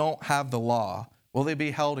those who don't have the law? Will they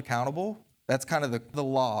be held accountable? That's kind of the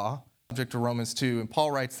law, subject to Romans 2. And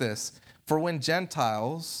Paul writes this, for when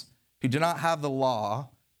Gentiles who do not have the law,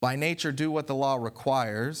 by nature do what the law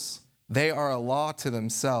requires, they are a law to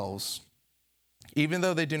themselves. Even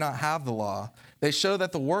though they do not have the law, they show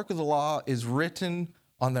that the work of the law is written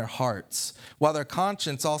on their hearts, while their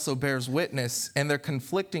conscience also bears witness, and their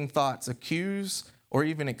conflicting thoughts accuse or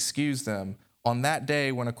even excuse them on that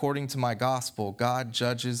day when, according to my gospel, God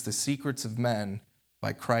judges the secrets of men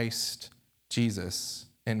by Christ Jesus,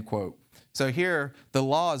 end quote. So here, the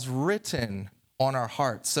law is written on our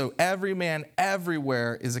hearts. So every man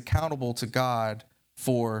everywhere is accountable to God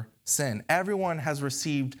for sin. Everyone has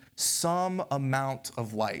received some amount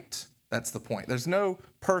of light. That's the point. There's no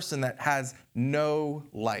person that has no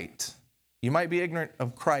light. You might be ignorant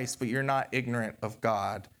of Christ, but you're not ignorant of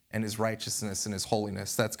God and his righteousness and his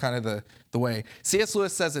holiness. That's kind of the way. C.S.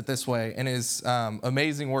 Lewis says it this way in his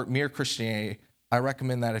amazing work, Mere Christianity. I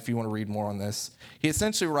recommend that if you want to read more on this. He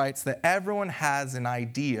essentially writes that everyone has an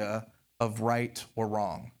idea of right or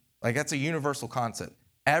wrong. Like, that's a universal concept.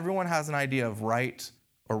 Everyone has an idea of right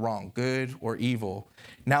or wrong, good or evil.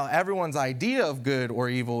 Now, everyone's idea of good or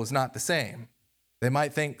evil is not the same. They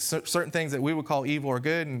might think certain things that we would call evil or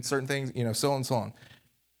good, and certain things, so on and so on.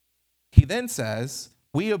 He then says,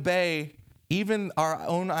 we obey even our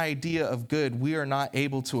own idea of good. We are not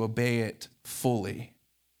able to obey it fully.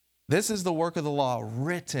 This is the work of the law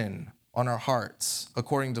written on our hearts,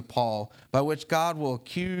 according to Paul, by which God will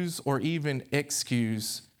accuse or even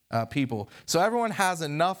excuse people. So everyone has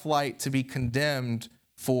enough light to be condemned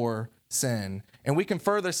for sin. And we can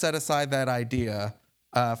further set aside that idea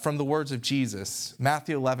from the words of Jesus.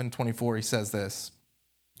 Matthew 11:24, he says this,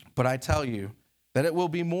 "But I tell you that it will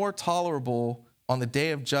be more tolerable on the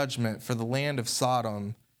day of judgment for the land of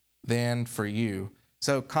Sodom than for you."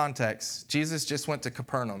 So context, Jesus just went to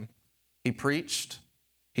Capernaum. He preached,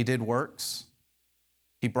 he did works,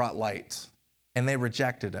 he brought light, and they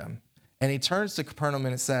rejected him. And he turns to Capernaum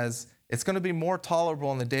and it says, it's going to be more tolerable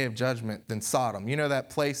on the day of judgment than Sodom. You know that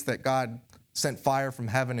place that God sent fire from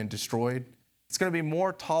heaven and destroyed? It's going to be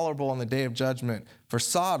more tolerable on the day of judgment for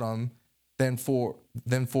Sodom than for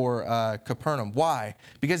Capernaum. Why?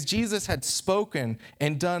 Because Jesus had spoken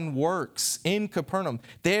and done works in Capernaum.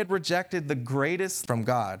 They had rejected the greatest from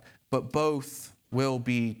God, but both will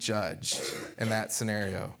be judged in that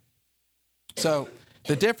scenario. So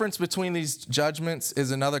the difference between these judgments is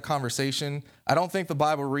another conversation. I don't think the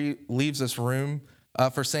Bible leaves us room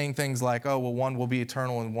for saying things like, oh, well, one will be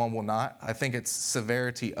eternal and one will not. I think it's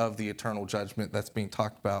severity of the eternal judgment that's being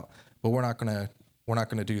talked about, but we're not going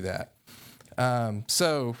to do that.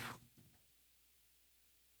 So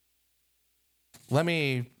let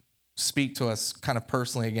me speak to us kind of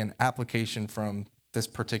personally again, application from this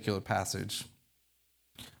particular passage.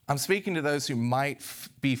 I'm speaking to those who might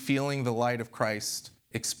be feeling the light of Christ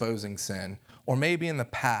exposing sin, or maybe in the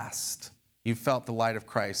past you felt the light of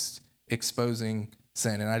Christ exposing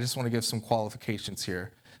sin. And I just want to give some qualifications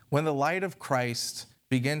here. When the light of Christ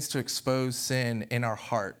begins to expose sin in our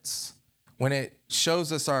hearts, when it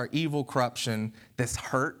shows us our evil corruption, this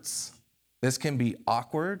hurts. This can be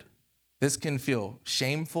awkward. This can feel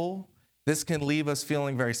shameful. This can leave us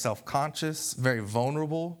feeling very self-conscious, very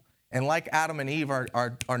vulnerable. And like Adam and Eve,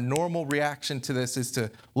 our normal reaction to this is to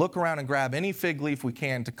look around and grab any fig leaf we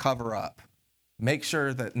can to cover up. Make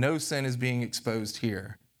sure that no sin is being exposed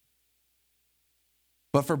here.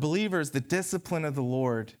 But for believers, the discipline of the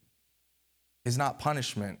Lord is not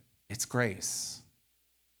punishment, it's grace.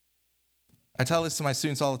 I tell this to my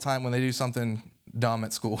students all the time when they do something dumb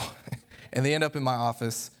at school and they end up in my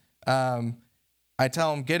office. I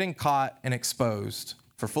tell them getting caught and exposed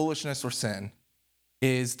for foolishness or sin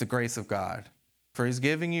is the grace of God. For he's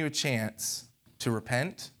giving you a chance to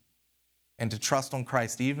repent and to trust on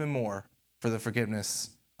Christ even more for the forgiveness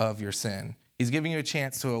of your sin. He's giving you a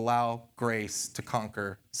chance to allow grace to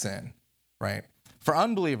conquer sin, right? For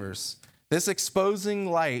unbelievers, this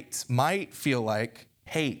exposing light might feel like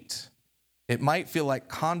hate. It might feel like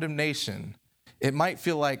condemnation. It might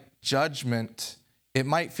feel like judgment. It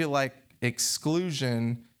might feel like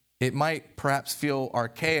exclusion. It might perhaps feel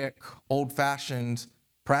archaic, old-fashioned,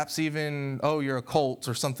 perhaps even, oh, you're a cult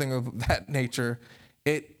or something of that nature.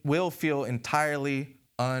 It will feel entirely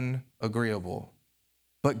unagreeable.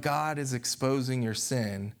 But God is exposing your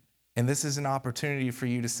sin, and this is an opportunity for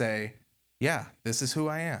you to say, yeah, this is who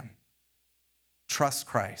I am. Trust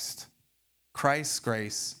Christ. Christ's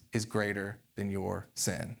grace is greater than your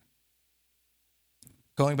sin.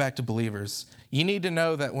 Going back to believers, you need to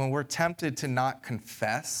know that when we're tempted to not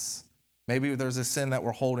confess, maybe there's a sin that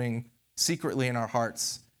we're holding secretly in our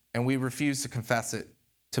hearts, and we refuse to confess it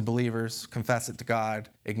to believers, confess it to God,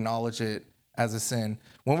 acknowledge it as a sin.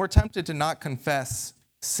 When we're tempted to not confess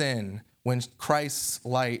sin, when Christ's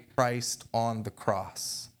light, Christ on the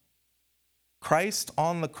cross. Christ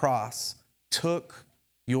on the cross took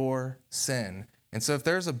your sin. And so if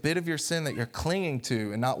there's a bit of your sin that you're clinging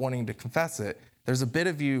to and not wanting to confess it, there's a bit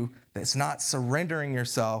of you that's not surrendering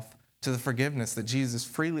yourself to the forgiveness that Jesus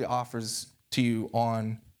freely offers to you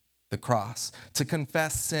on the cross. To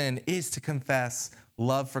confess sin is to confess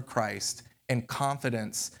love for Christ and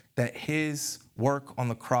confidence that his work on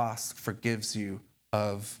the cross forgives you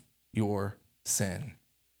of your sin.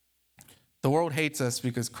 The world hates us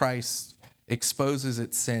because Christ exposes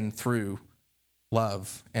its sin through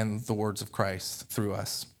love and the words of Christ through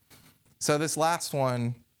us. So this last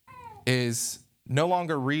one is no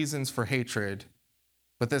longer reasons for hatred,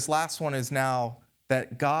 but this last one is now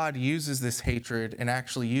that God uses this hatred and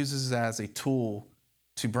actually uses it as a tool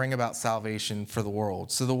to bring about salvation for the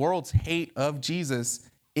world. So the world's hate of Jesus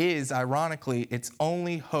is, ironically, its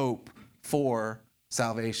only hope for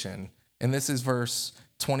salvation. And this is verse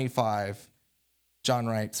 25. John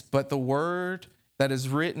writes, "But the word that is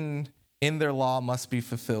written in their law must be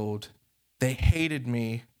fulfilled. They hated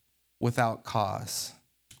me without cause."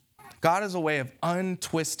 God has a way of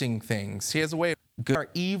untwisting things. He has a way of getting our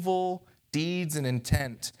evil deeds and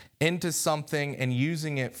intent into something and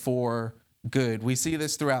using it for good. We see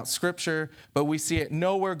this throughout Scripture, but we see it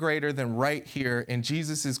nowhere greater than right here in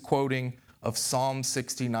Jesus' quoting of Psalm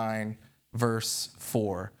 69, verse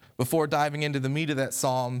 4. before diving into the meat of that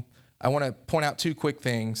psalm, I want to point out two quick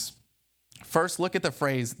things. First, look at the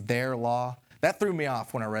phrase, their law. That threw me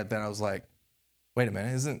off when I read that. I was like, wait a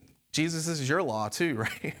minute, isn't Jesus, this is your law too,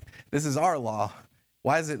 right? This is our law.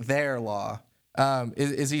 Why is it their law?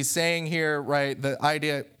 Is he saying here, right, the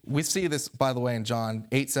idea, we see this, by the way, in John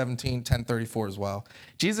 8:17, 10:34 as well.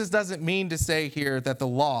 Jesus doesn't mean to say here that the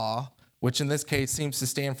law, which in this case seems to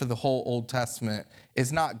stand for the whole Old Testament,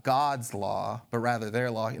 is not God's law, but rather their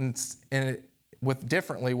law. With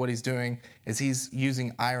differently, what he's doing is he's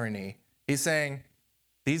using irony. He's saying,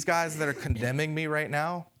 these guys that are condemning me right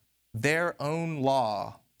now, their own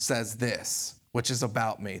law says this, which is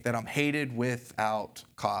about me, that I'm hated without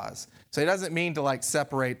cause. So he doesn't mean to like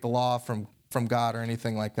separate the law from God or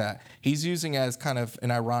anything like that. He's using it as kind of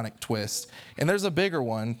an ironic twist. And there's a bigger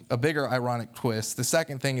one, a bigger ironic twist. The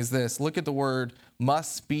second thing is this. Look at the word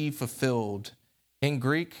must be fulfilled. In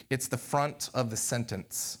Greek, it's the front of the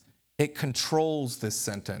sentence. It controls this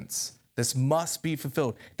sentence. This must be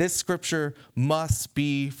fulfilled. This scripture must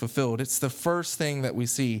be fulfilled. It's the first thing that we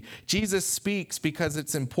see. Jesus speaks because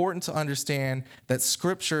it's important to understand that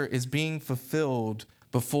scripture is being fulfilled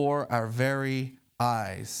before our very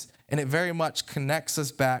eyes. And it very much connects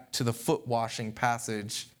us back to the foot washing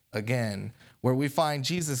passage again, where we find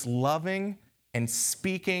Jesus loving and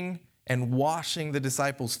speaking and washing the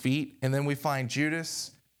disciples' feet. And then we find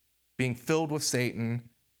Judas being filled with Satan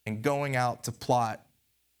and going out to plot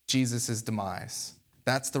Jesus' demise.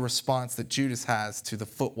 That's the response that Judas has to the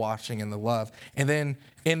foot washing and the love. And then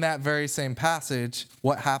in that very same passage,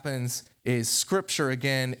 what happens is scripture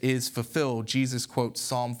again is fulfilled. Jesus quotes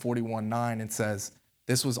Psalm 41:9 and says,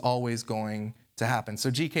 this was always going to happen. So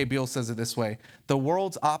G.K. Beale says it this way: the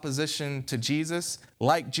world's opposition to Jesus,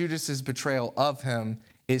 like Judas's betrayal of him,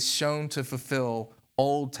 is shown to fulfill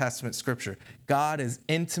Old Testament scripture. God is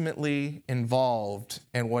intimately involved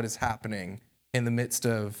in what is happening in the midst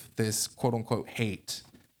of this quote unquote hate.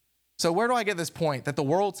 So where do I get this point that the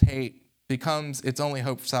world's hate becomes its only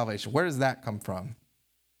hope for salvation? Where does that come from?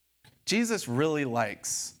 Jesus really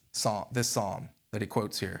likes this psalm that he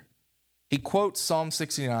quotes here. He quotes Psalm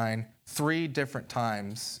 69 3 different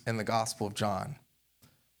times in the Gospel of John.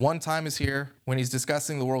 One time is here when he's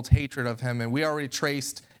discussing the world's hatred of him, and we already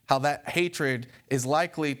traced how that hatred is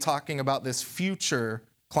likely talking about this future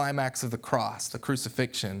climax of the cross, the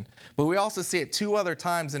crucifixion. But we also see it 2 other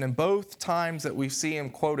times, and in both times that we see him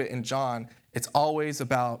quote it in John, it's always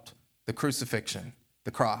about the crucifixion,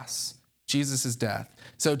 the cross, Jesus' death.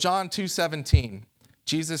 So John 2:17,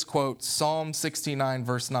 Jesus quotes Psalm 69,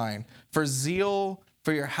 verse 9, "For zeal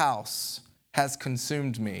for your house has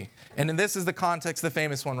consumed me." And then this is the context, the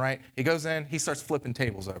famous one, right? He goes in, he starts flipping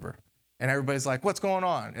tables over. And everybody's like, what's going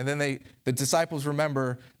on? And then the disciples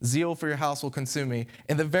remember, zeal for your house will consume me.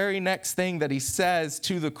 And the very next thing that he says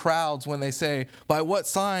to the crowds when they say, by what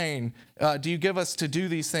sign do you give us to do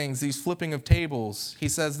these things, these flipping of tables? He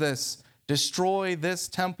says this, destroy this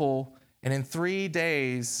temple, and in 3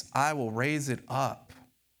 days I will raise it up.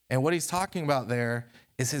 And what he's talking about there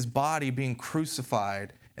is his body being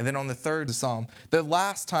crucified. And then on the third psalm, the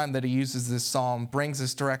last time that he uses this psalm brings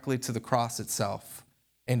us directly to the cross itself.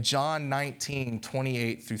 In John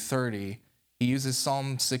 19:28 through 30, he uses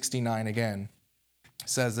Psalm 69 again. It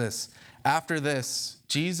says this, after this,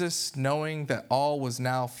 Jesus, knowing that all was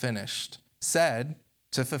now finished, said,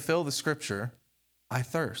 to fulfill the scripture, I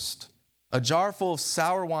thirst. A jar full of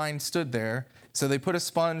sour wine stood there, so they put a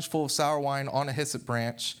sponge full of sour wine on a hyssop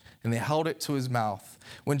branch, and they held it to his mouth.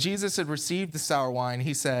 When Jesus had received the sour wine,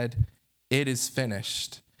 he said, it is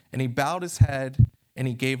finished. And he bowed his head, and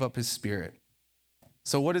he gave up his spirit.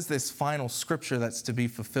 So what is this final scripture that's to be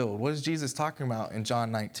fulfilled? What is Jesus talking about in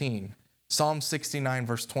John 19? Psalm 69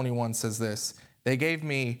 verse 21 says this, they gave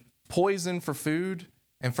me poison for food,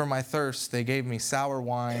 and for my thirst they gave me sour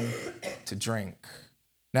wine to drink.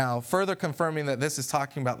 Now, further confirming that this is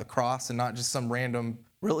talking about the cross and not just some random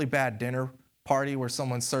really bad dinner party where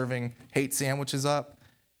someone's serving hate sandwiches up,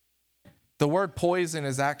 the word poison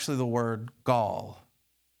is actually the word gall.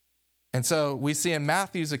 And so we see in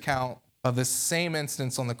Matthew's account of this same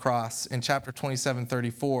instance on the cross in chapter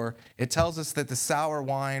 27:34, it tells us that the sour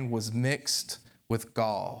wine was mixed with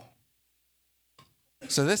gall.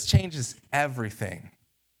 So this changes everything.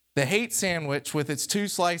 The hate sandwich with its 2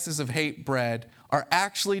 slices of hate bread are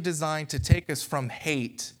actually designed to take us from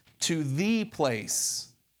hate to the place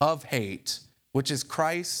of hate, which is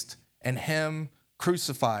Christ and him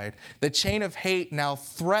crucified. The chain of hate now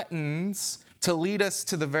threatens to lead us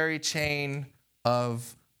to the very chain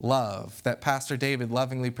of love that Pastor David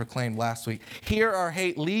lovingly proclaimed last week. Here our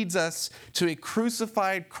hate leads us to a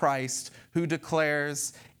crucified Christ who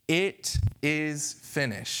declares, it is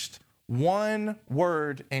finished. One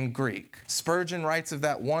word in Greek. Spurgeon writes of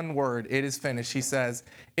that one word, it is finished. He says,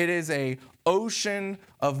 it is an ocean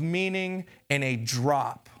of meaning and a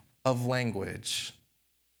drop of language.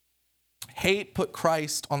 Hate put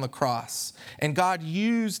Christ on the cross, and God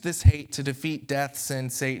used this hate to defeat death, sin,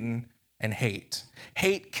 Satan, and hate.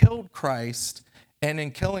 Hate killed Christ, and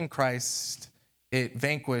in killing Christ, it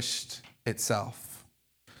vanquished itself.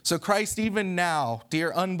 So Christ, even now,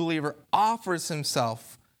 dear unbeliever, offers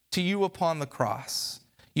himself to you upon the cross.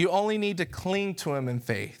 You only need to cling to him in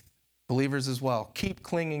faith. Believers as well, keep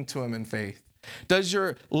clinging to him in faith. Does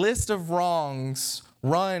your list of wrongs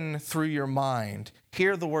run through your mind?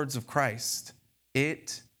 Hear the words of Christ.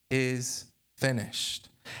 It is finished.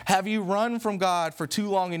 Have you run from God for too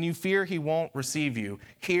long and you fear he won't receive you?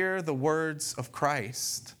 Hear the words of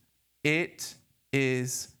Christ. It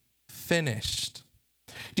is finished.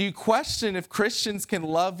 Do you question if Christians can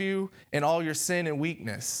love you in all your sin and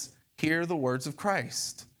weakness? Hear the words of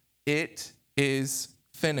Christ. It is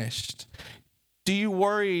finished. Do you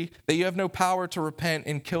worry that you have no power to repent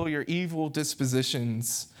and kill your evil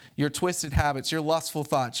dispositions, your twisted habits, your lustful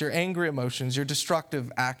thoughts, your angry emotions, your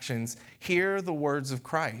destructive actions? Hear the words of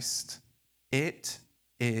Christ. It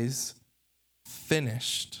is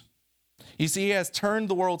finished. You see, he has turned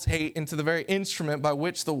the world's hate into the very instrument by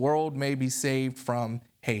which the world may be saved from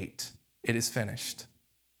hate. It is finished.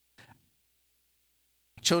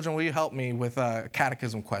 Children, will you help me with a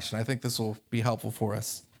catechism question? I think this will be helpful for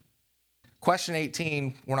us. Question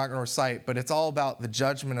 18, we're not going to recite, but it's all about the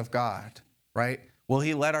judgment of God, right? Will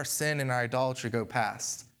he let our sin and our idolatry go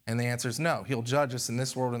past? And the answer is no. He'll judge us in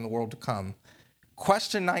this world and the world to come.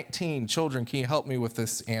 Question 19, children, can you help me with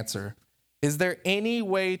this answer? Is there any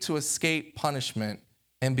way to escape punishment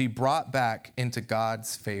and be brought back into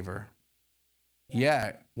God's favor?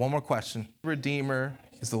 Yeah, one more question. Redeemer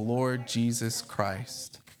is the Lord Jesus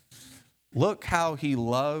Christ. Look how he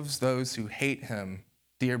loves those who hate him,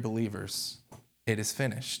 dear believers. It is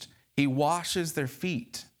finished. He washes their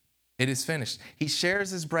feet. It is finished. He shares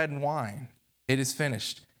his bread and wine. It is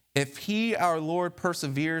finished. If he, our Lord,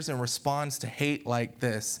 perseveres and responds to hate like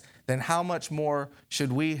this, then how much more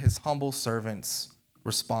should we, his humble servants,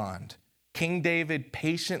 respond? King David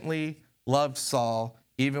patiently loved Saul,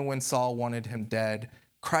 even when Saul wanted him dead.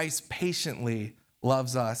 Christ patiently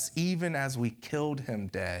loves us, even as we killed him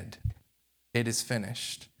dead. It is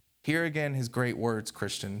finished. Hear again his great words,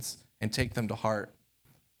 Christians, and take them to heart.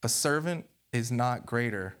 A servant is not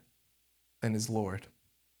greater than his Lord.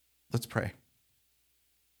 Let's pray.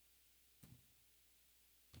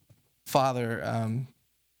 Father,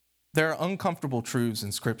 there are uncomfortable truths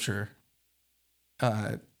in Scripture,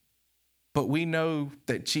 but we know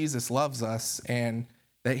that Jesus loves us and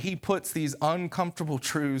that he puts these uncomfortable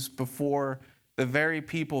truths before the very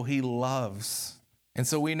people he loves. And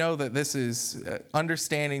so we know that this is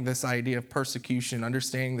understanding this idea of persecution,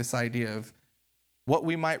 understanding this idea of what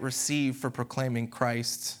we might receive for proclaiming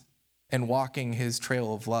Christ and walking his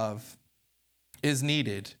trail of love is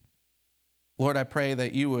needed. Lord, I pray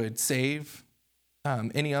that you would save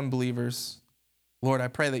any unbelievers. Lord, I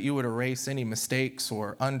pray that you would erase any mistakes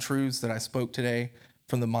or untruths that I spoke today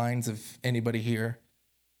from the minds of anybody here.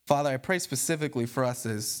 Father, I pray specifically for us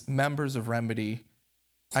as members of Remedy.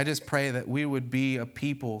 I just pray that we would be a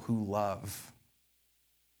people who love.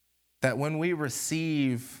 That when we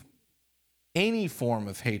receive any form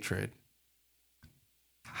of hatred,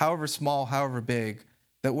 however small, however big,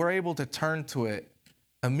 that we're able to turn to it,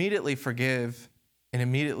 immediately forgive, and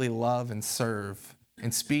immediately love and serve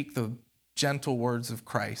and speak the gentle words of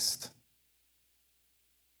Christ.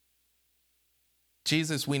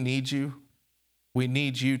 Jesus, we need you. We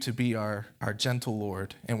need you to be our gentle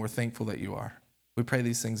Lord, and we're thankful that you are. We pray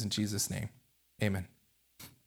these things in Jesus' name. Amen.